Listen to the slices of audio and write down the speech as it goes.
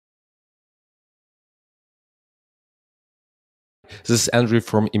This is Andrew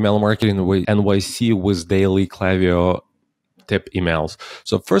from Email Marketing NYC with daily Klaviyo tip emails.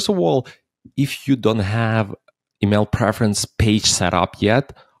 So first of all, if you don't have email preference page set up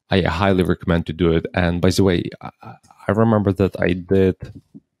yet, I highly recommend to do it. And by the way, I remember that I did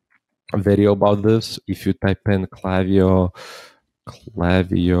a video about this. If you type in Klaviyo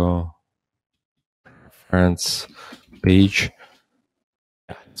preference page.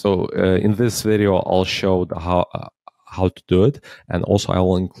 So in this video, I'll show how to do it, and also I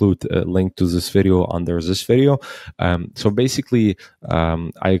will include a link to this video under this video. So basically,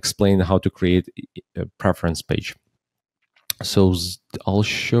 I explain how to create a preference page. So I'll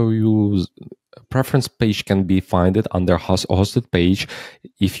show you. Preference page can be found under hosted page.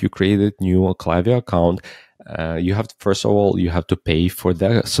 If you created new Klaviyo account, you have to, first of all, you have to pay for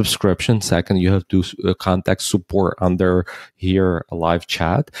the subscription. Second, you have to contact support under here a live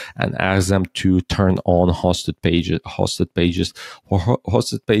chat and ask them to turn on hosted pages. For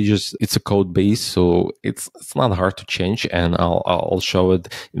hosted pages, it's a code base, so it's not hard to change, and I'll show it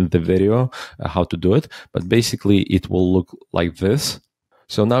in the video how to do it. But basically, it will look like this.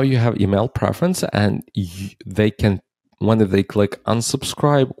 So now you have email preference, and they can, when they click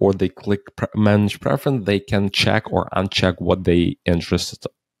unsubscribe or they click manage preference, they can check or uncheck what they interest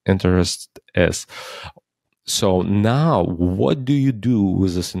is. So now what do you do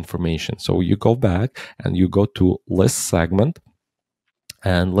with this information? So you go back and you go to list segment,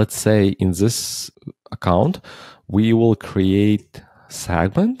 and let's say in this account we will create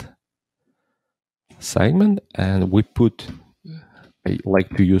segment, and we put, I like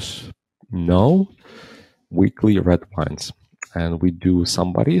to use no weekly red wines, and we do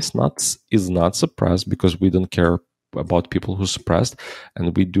somebody is not suppressed because we don't care about people who suppressed,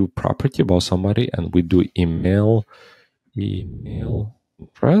 and we do property about somebody, and we do email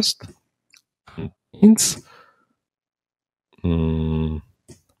interest contains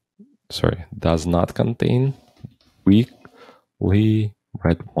does not contain weekly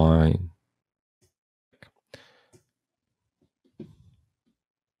red wine.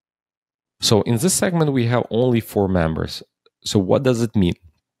 So in this segment, we have only 4 members. So what does it mean?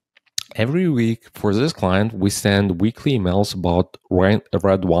 Every week for this client, we send weekly emails about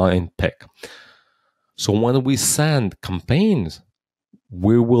red wine pick. So when we send campaigns,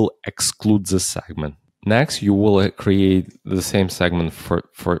 we will exclude this segment. Next, you will create the same segment for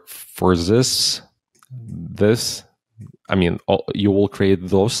this. I mean, you will create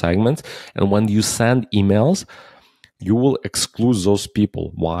those segments. And when you send emails, you will exclude those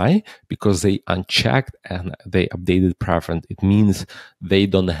people. Why? Because they unchecked and they updated preference. It means they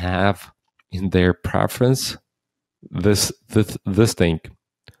don't have in their preference this thing,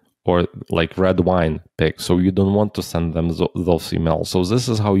 or like red wine pick. So you don't want to send them those emails. So this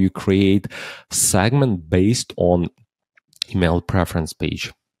is how you create segment based on email preference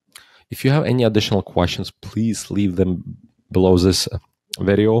page. If you have any additional questions, please leave them below this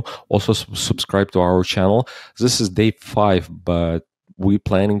video. Also subscribe to our channel. This is day 5, but we're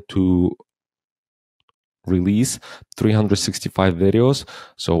planning to release 365 videos,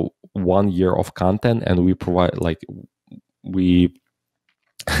 so 1 year of content, and we provide we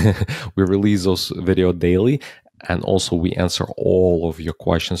release those video daily, and also we answer all of your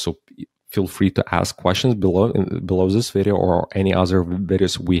questions. So feel free to ask questions below this video or any other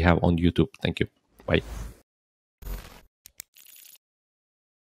videos we have on YouTube. Thank you. Bye.